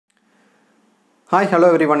Hi, hello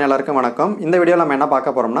everyone. எல்லாருக்கும் வணக்கம். இந்த வீடியோல நம்ம என்ன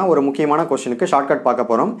பார்க்க போறோம்னா ஒரு முக்கியமான क्वेश्चनக்கு ஷார்ட்கட் பார்க்க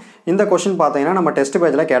போறோம். இந்த क्वेश्चन பாத்தீங்கன்னா நம்ம டெஸ்ட்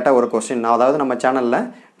பேஜ்ல கேட்ட ஒரு क्वेश्चन. அதாவது நம்ம சேனல்ல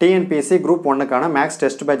TNPSC group 1 க்கான மேக்ஸ்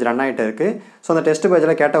டெஸ்ட் பேஜ் ரன் ஆயிட்டு இருக்கு. சோ அந்த டெஸ்ட்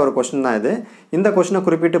பேஜ்ல கேட்ட ஒரு क्वेश्चन தான் இது. இந்த क्वेश्चனை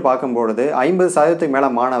குறிப்பிட்டு பாக்கும்போது 50% க்கு மேல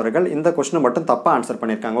மாணவர்கள் இந்த क्वेश्चனை மட்டும் தப்பா ஆன்சர்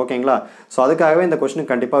பண்ணிருக்காங்க. ஓகேங்களா? சோ அதுக்காகவே இந்த क्वेश्चन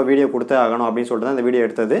கண்டிப்பா வீடியோ கொடுத்தே ஆகணும் அப்படி சொல்லிட்டு தான் இந்த வீடியோ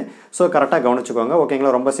எடுத்தது. சோ கரெக்ட்டா கவனிச்சுக்கோங்க.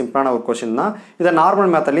 ஓகேங்களா? ரொம்ப சிம்பிளான ஒரு क्वेश्चन தான். இத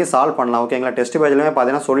நார்மல் மெத்தட்லயே சால்வ் பண்ணலாம். ஓகேங்களா? டெஸ்ட் பேஜ்லயே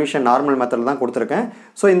பாத்தீங்கன்னா சொல்யூஷன் நார்மல் மெத்தட்ல தான் கொடுத்திருக்கேன்.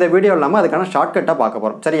 சோ இந்த வீடியோல நம்ம அதுக்கான ஷார்ட்கட்டா பார்க்க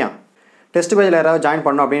போறோம். சரியா? டெஸ்ட் பேஜ்ல யாராவது ஜாயின்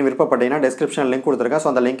பண்ணனும் அப்படினு விருப்பப்பட்டீங்கன்னா டெஸ்கிரிப்ஷன் லிங்க் கொடுத்திருக்கேன். சோ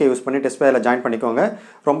அந்த லிங்கை யூஸ் பண்ணி டெஸ்ட் பேஜ்ல ஜாயின் பண்ணிக்கோங்க.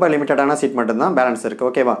 ரொம்ப லிமிட்டடான சீட் மட்டும் தான் பேலன்ஸ் இருக்கு.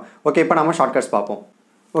 ஓகேவா? ஓகே, இப்போ நாம ஷார்ட்கட்ஸ் பார்ப்போம்.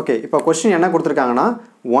 ஓகே, இப்போ क्वेश्चन என்ன கொடுத்திருக்காங்கன்னா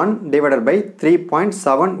 1 divided by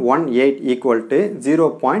 3.718 equal to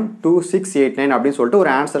 0.2689 அப்படி சொல்லிட்டு ஒரு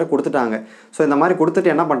ஆன்சரை கொடுத்துட்டாங்க. சோ இந்த மாதிரி கொடுத்துட்டு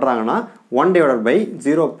என்ன பண்றாங்கன்னா 1 divided by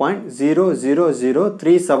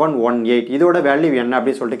 0.000371 இதோட வேல்யூ என்ன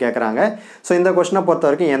அப்படி சொல்லிட்டு கேக்குறாங்க. சோ இந்த क्वेश्चனை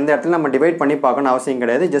பொறுத்தவரைக்கும் எந்த இடத்துல நம்ம டிவைட் பண்ணி பார்க்கணும் அவசியம்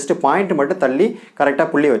கிடையாது. ஜஸ்ட் பாயிண்ட் மட்டும் தள்ளி கரெக்ட்டா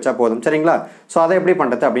புள்ளி வச்சா போதும். சரிங்களா? சோ அதை எப்படி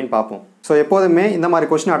பண்றது அப்படினு பாப்போம். சோ எப்போதுமே இந்த மாதிரி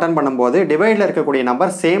क्वेश्चन அட்டெண்ட் பண்ணும்போது டிவைட்ல இருக்கக்கூடிய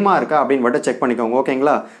நம்பர் சேமா இருக்கா அப்படினு மட்டும் செக் பண்ணிக்கோங்க.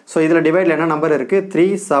 ஓகேங்களா? சோ இதுல டிவைட்ல என்ன நம்பர் இருக்கு?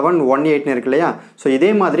 3718 னு இருக்கு இல்லையா? சோ இதே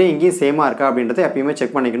மாதிரி இங்கேயும் சேமா இருக்கா அப்படின்றதை எப்பவுமே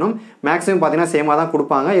செக் பண்ணிக்கணும். மேக்ஸிமம் பாத்தீங்கன்னா சேமா தான்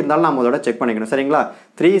கொடுப்பாங்க. இருந்தாலும் நாம அதோட செக் பண்ணிக்கணும். சரிங்களா?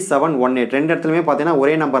 3718 ரெண்டு இடத்துலயுமே பாத்தீங்கன்னா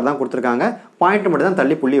ஒரே நம்பர் தான் கொடுத்திருக்காங்க. பாயிண்ட் மட்டும் தான்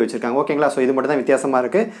தள்ளி புள்ளி வச்சிருக்காங்க. ஓகேங்களா? சோ இது மட்டும் தான் வித்தியாசமா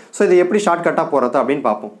இருக்கு. சோ இது எப்படி ஷார்ட்கட்டா போறது அப்படினு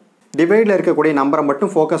பாப்போம். டிவைட்ல இருக்கக்கூடிய நம்பரை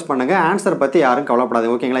மட்டும் ஃபோக்கஸ் பண்ணுங்க. ஆன்சர் பத்தி யாரும்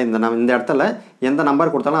கவலைப்படாதீங்க. ஓகேங்களா? இந்த இடத்துல எந்த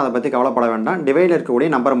நம்பர் கொடுத்தாலும் அதை பத்தி கவலைப்பட வேண்டாம். டிவைட்ல இருக்கக்கூடிய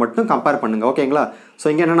நம்பரை மட்டும் கம்பேர் பண்ணுங்க. ஓகேங்களா? சோ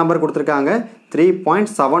இங்க என்ன நம்பர் கொடுத்திருக்காங்க?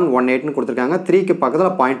 3.718 னு கொடுத்திருக்காங்க. 3 க்கு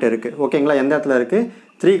பக்கத்துல பாயிண்ட் இருக்கு. ஓகேங்களா? எந்த இடத்துல இருக்கு?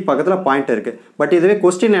 3 க்கு பக்கத்துல பாயிண்ட் இருக்கு. பட் இதுவே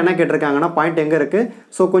क्वेश्चनல என்ன கேட்டிருக்காங்கன்னா பாயிண்ட் எங்க இருக்கு?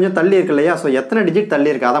 சோ கொஞ்சம் தள்ளி இருக்கு இல்லையா? சோ எத்தனை டிஜிட் தள்ளி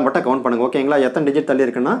இருக்கு அத மட்டும் கவுண்ட் பண்ணுங்க. ஓகேங்களா? எத்தனை டிஜிட் தள்ளி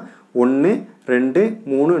இருக்குன்னா 1 2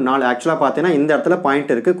 3 4 एक्चुअली பாத்தீங்கன்னா இந்த இடத்துல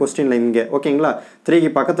பாயிண்ட் இருக்கு क्वेश्चनல இங்க. ஓகேங்களா? 3 க்கு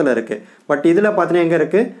பக்கத்துல இருக்கு. பட் இதுல பாத்தீங்கன்னா எங்க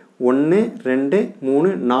இருக்கு? 1 2 3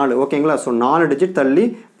 4. ஓகேங்களா? சோ 4 டிஜிட் தள்ளி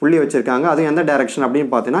புள்ளி வச்சிருக்காங்க. அது எந்த டைரக்ஷன்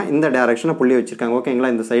அப்படினு பாத்தீங்கன்னா இந்த டைரக்ஷன்ல புள்ளி வச்சிருக்காங்க. ஓகேங்களா?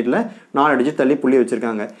 இந்த சைடுல 4 டிஜிட் தள்ளி புள்ளி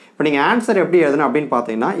வச்சிருக்காங்க. இப்போ நீங்க ஆன்சர் எப்படி எழுதணும் அப்படினு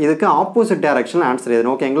பாத்தீங்கன்னா இதுக்கு ஆப்போசிட் டைரக்ஷன்ல ஆன்சர்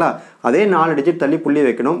எழுதணும். ஓகேங்களா? அதே 4 டிஜிட் தள்ளி புள்ளி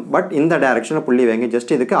வைக்கணும். பட் இந்த டைரக்ஷன்ல புள்ளி வைங்க.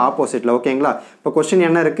 ஜஸ்ட் இதுக்கு ஆப்போசிட்ல. ஓகேங்களா? இப்போ क्वेश्चन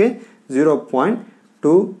என்ன இருக்கு?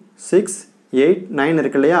 0.2689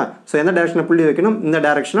 இருக்கு இல்லையா? சோ எந்த டைரக்ஷன்ல புள்ளி வைக்கணும்? இந்த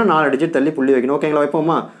டைரக்ஷன்ல 4 டிஜிட் தள்ளி புள்ளி வைக்கணும். ஓகேங்களா?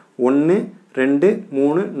 வைப்போமா? 1 2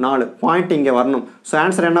 3 4 பாயிண்ட் இங்க வரணும். சோ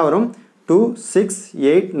ஆன்சர் என்ன வரும்?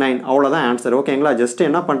 2689. அவ்வளவுதான் ஆன்சர். ஓகேங்களா? ஜஸ்ட்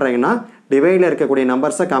என்ன பண்றீங்கன்னா டிவைட்ல இருக்கக்கூடிய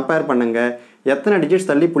நம்பர்ஸை கம்பேர் பண்ணுங்க. எத்தனை டிஜிட்ஸ்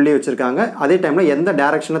தள்ளி புள்ளி வச்சிருக்காங்க, அதே டைம்ல எந்த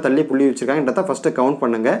டைரக்ஷன்ல தள்ளி புள்ளி வச்சிருக்காங்கன்றத ஃபர்ஸ்ட் கவுண்ட்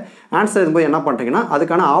பண்ணுங்க. ஆன்சர் எழுதும்போது என்ன பண்றீங்கன்னா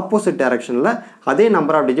அதுக்கான ஆப்போசிட் டைரக்ஷன்ல அதே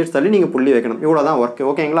நம்பர் ஆஃப் டிஜிட்ஸ் தள்ளி நீங்க புள்ளி வைக்கணும். இவ்வளவுதான் வர்க்.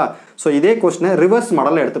 ஓகேங்களா? சோ இதே क्वेश्चனை ரிவர்ஸ்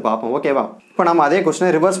மாடல்ல எடுத்து பார்ப்போம். ஓகேவா? இப்போ நம்ம அதே क्वेश्चனை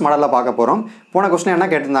ரிவர்ஸ் மாடல்ல பார்க்க போறோம். போன क्वेश्चन என்ன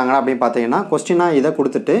கேட்டிருந்தாங்க அப்படி பாத்தீங்கன்னா क्वेश्चனா இத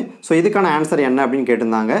கொடுத்துட்டு சோ இதுக்கான ஆன்சர் என்ன அப்படினு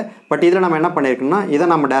கேட்டிருந்தாங்க. பட் இதுல நம்ம என்ன பண்ணிருக்கோம்னா இத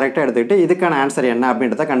நம்ம டைரக்ட்டா எடுத்துக்கிட்டு இதுக்கான ஆன்சர் என்ன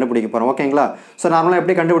அப்படின்றத கண்டுபிடிக்க போறோம். ஓகேங்களா? சோ நார்மலா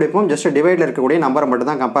எப்படி கண்டுபிடிப்போம்? ஜஸ்ட் டிவைட்ல இருக்கக்கூடிய நம்பரை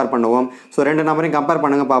மட்டும் தான் கம்பேர் பண்ணுவோம். சோ ரெண்டு நம்பரையும் கம்பேர்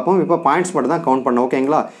பண்ணுங்க பாப்போம். இப்போ பாயிண்ட்ஸ் மட்டும் தான் கவுண்ட் பண்ணோம்.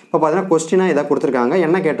 ஓகேங்களா? இப்போ பாத்தீங்கன்னா क्वेश्चனா இத கொடுத்திருக்காங்க.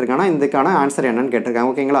 என்ன கேட்டிருக்காங்கன்னா இதுக்கான ஆன்சர் என்னன்னு கேட்டிருக்காங்க.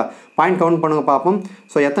 ஓகேங்களா? பாயிண்ட் கவுண்ட் பண்ணுங்க பாப்போம்.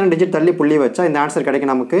 சோ எத்தனை டிஜிட் தள்ளி புள்ளி வச்சா இந்த ஆன்சர்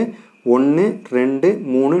கிடைக்கும் நமக்கு? 1 2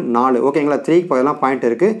 3 4. ஓகேங்களா? 3 க்கு பக்கத்துல பாயிண்ட்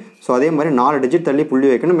இருக்கு. சோ அதே மாதிரி 4 டிஜிட் தள்ளி புள்ளி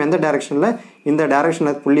வைக்கணும். எந்த டைரக்ஷன்ல? இந்த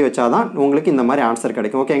டைரக்ஷன்ல புள்ளி வச்சாதான் உங்களுக்கு இந்த மாதிரி ஆன்சர்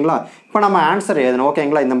கிடைக்கும். ஓகேங்களா? இப்போ நம்ம ஆன்சர் எழுதணும்.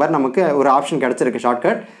 ஓகேங்களா? இந்த மாதிரி நமக்கு ஒரு ஆப்ஷன் கிடைச்சிருக்கு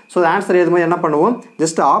ஷார்ட்கட். சோ ஆன்சர் எழுதும்போது என்ன பண்ணுவோம்?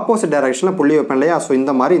 ஜஸ்ட் ஆப்போசிட் டைரக்ஷன்ல புள்ளி வைப்பேன் இல்லையா? சோ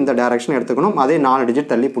இந்த மாதிரி இந்த டைரக்ஷன் எடுத்துக்கணும். அதே 4 டிஜிட்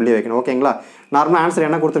தள்ளி புள்ளி வைக்கணும். ஓகேங்களா? நார்மல் ஆன்சர்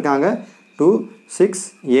என்ன கொடுத்திருக்காங்க?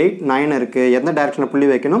 2689 இருக்கு. எந்த டைரக்ஷன்ல புள்ளி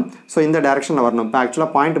வைக்கணும்? சோ இந்த டைரக்ஷன்ல வரணும். இப்போ एक्चुअली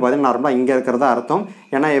பாயிண்ட் பாத்தீங்கன்னா நார்மலா இங்க இருக்குறதா அர்த்தம்.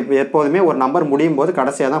 ஏன்னா எப்போதுமே ஒரு நம்பர் முடியும் போது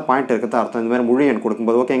கடைசியா தான் பாயிண்ட் இருக்குதா அர்த்தம். இந்த மாதிரி முழு எண்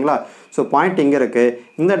கொடுக்கும்போது. ஓகேங்களா? சோ பாயிண்ட் இங்க இருக்கு.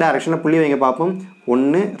 இந்த டைரக்ஷன்ல புள்ளி வைங்க பாப்போம்.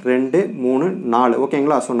 1 2 3 4.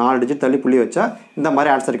 ஓகேங்களா? சோ 4 டிஜிட் தள்ளி புள்ளி வச்சா இந்த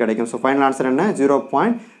மாதிரி ஆன்சர் கிடைக்கும். சோ ஃபைனல் ஆன்சர் என்ன?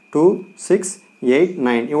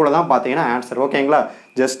 0.2689. இவ்வளவுதான் பாத்தீங்கன்னா ஆன்சர். ஓகேங்களா?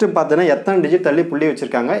 ஜஸ்ட் பாத்தீங்கன்னா எத்தனை டிஜிட் தள்ளி புள்ளி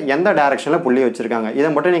வச்சிருக்காங்க, எந்த டைரக்ஷன்ல புள்ளி வச்சிருக்காங்க இத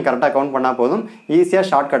மட்டும் நீங்க கரெக்ட்டா கவுண்ட் பண்ணா போதும். ஈஸியா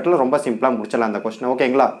ஷார்ட்கட்ல ரொம்ப சிம்பிளா முடிச்சலாம் அந்த क्वेश्चन.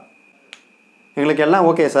 ஓகேங்களா? எங்களுக்கு எல்லாம்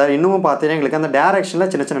ஓகே சார். இன்னும் பாத்தீங்கன்னா எங்களுக்கு அந்த டைரக்ஷன்ல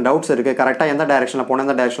சின்ன டவுட்ஸ் இருக்கு. கரெக்ட்டா எந்த டைரக்ஷன்ல போணும்,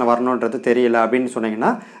 எந்த டைரக்ஷன்ல வரணும்ன்றது தெரியல அப்படினு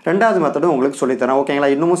சொன்னீங்கன்னா ரெண்டாவது மெத்தடும் உங்களுக்கு சொல்லி தரேன். ஓகேங்களா?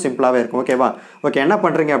 இன்னும் சிம்பிளாவே இருக்கும். ஓகேவா? ஓகே, என்ன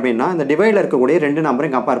பண்றீங்க அப்படினா இந்த டிவைட்ல இருக்கக்கூடிய ரெண்டு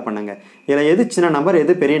நம்பரையும் கம்பேர் பண்ணுங்க. இதுல எது சின்ன நம்பர்,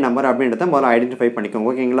 எது பெரிய நம்பர் அப்படின்றத முதல்ல ஐடென்டிஃபை பண்ணிக்கோங்க.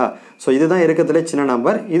 ஓகேங்களா? சோ இதுதான் இருக்குதுல சின்ன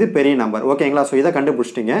நம்பர், இது பெரிய நம்பர். ஓகேங்களா? சோ இத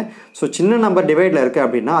கண்டுபிடிச்சிட்டீங்க. சோ சின்ன நம்பர் டிவைட்ல இருக்கு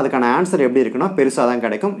அப்படினா அதுக்கான ஆன்சர் எப்படி இருக்குன்னா பெருசா தான்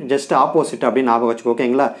கிடைக்கும். ஜஸ்ட் ஆப்போசிட் அப்படி ஞாபகம் வச்சுக்கோ.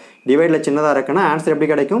 ஓகேங்களா? டிவைட்ல சின்னதா இருக்குன்னா ஆன்சர் எப்படி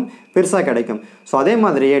கிடைக்கும்? பெருசாக கிடைக்கும். ஸோ அதே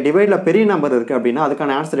மாதிரி டிவைடில் பெரிய நம்பர் இருக்குது அப்படின்னா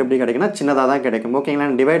அதுக்கான ஆன்சர் எப்படி கிடைக்குன்னா சின்னதாக தான் கிடைக்கும். ஓகேங்களா?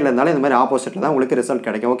 டிவைடில் இருந்தாலும் இந்த மாதிரி ஆப்போசிட்டில் தான் உங்களுக்கு ரிசல்ட்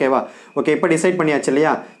கிடைக்கும். ஓகேவா? ஓகே, இப்போ டிசைட் பண்ணியாச்சு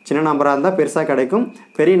இல்லையா? சின்ன நம்பராக இருந்தால் பெருசாக கிடைக்கும்,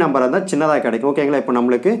 பெரிய நம்பராக இருந்தால் சின்னதாக கிடைக்கும். ஓகேங்களா? இப்போ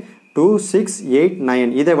நம்மளுக்கு 2, 6, 8,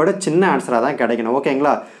 9 இதை விட சின்ன ஆன்சராக தான் கிடைக்கணும்.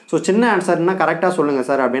 ஓகேங்களா? ஸோ சின்ன ஆன்சர்னா கரெக்டாக சொல்லுங்கள்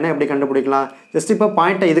சார் அப்படின்னா எப்படி கண்டுபிடிக்கலாம்? ஜஸ்ட் இப்போ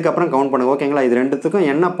பாயிண்ட்டை இதுக்கப்புறம் கவுண்ட் பண்ணுங்கள். ஓகேங்களா? இது ரெண்டுத்துக்கும்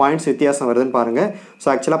என்ன பாயிண்ட்ஸ் வித்தியாசம் வருதுன்னு பாருங்கள். ஸோ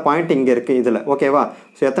ஆக்சுவலாக பாயிண்ட் இங்கே இருக்குது இதில். ஓகேவா?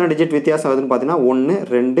 ஸோ எத்தனை டிஜிட் வித்தியாசம் வருதுன்னு பார்த்தீங்கன்னா 1,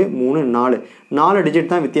 2, 3, 4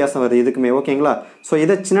 டிஜிட் தான் வித்தியாசம் வருது இதுக்குமே. ஓகேங்களா? ஸோ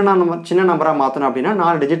இதை சின்ன நம்பராக மாற்றணும் அப்படின்னா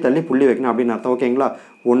 4 டிஜிட் தள்ளி புள்ளி வைக்கணும் அப்படின்னு அர்த்தம். ஓகேங்களா?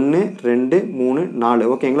 1, 2, 3, 4.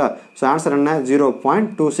 ஓகேங்களா? ஸோ ஆன்சர் என்ன?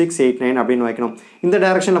 0.2689 அப்படின்னு வைக்கணும். இந்த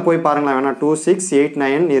டைரக்ஷனில் போய் பாருங்களேன் வேணா.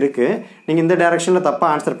 2689 இருக்குது. நீங்கள் இந்த டைரக்ஷனில்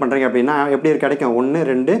தப்பாக ஆன்சர் பண்ணுறீங்க அப்படின்னா எப்படி கிடைக்கும்? 1,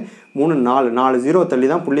 2, 3, 4 0 தள்ளி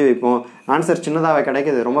தான் புள்ளி வைப்போம். ஆன்சர் சின்னதாக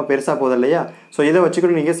கிடைக்குது, ரொம்ப பெருசாக போகுது இல்லையா? ஸோ இதை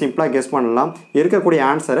வச்சுக்கிட்டு நீங்கள் சிம்பிளாக கெஸ் பண்ணலாம். இருக்கக்கூடிய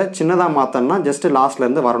ஆன்சரை சின்னதாக மாற்றணும்னா ஜஸ்ட்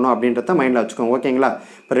லாஸ்ட்லேருந்து வரணும் அப்படின்றத மைண்டில் வச்சுக்கோங்க. ஓகேங்களா?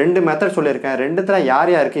 இப்போ 2 மெத்தட் சொல்லியிருக்கேன். ரெண்டுத்தில்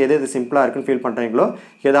யார் யாருக்கு எது சிம்பிளாக இருக்குன்னு ஃபீல் பண்ணுறீங்களோ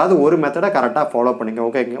ஏதாவது ஒரு மெத்தடை கரெக்டாக ஃபாலோ பண்ணிங்க.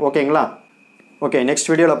 ஓகேங்களா? ஓகே, நெக்ஸ்ட்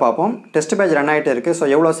வீடியோவில் பார்ப்போம். டெஸ்ட் பேட்ச் ரன் ஆகிட்டு இருக்குது. ஸோ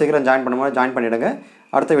எவ்வளோ சீக்கிரம் ஜாயின் பண்ணுமோ ஜாயின் பண்ணிவிடுங்க.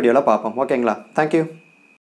 அடுத்த வீடியோவில் பார்ப்போம். ஓகேங்களா? தேங்க்யூ.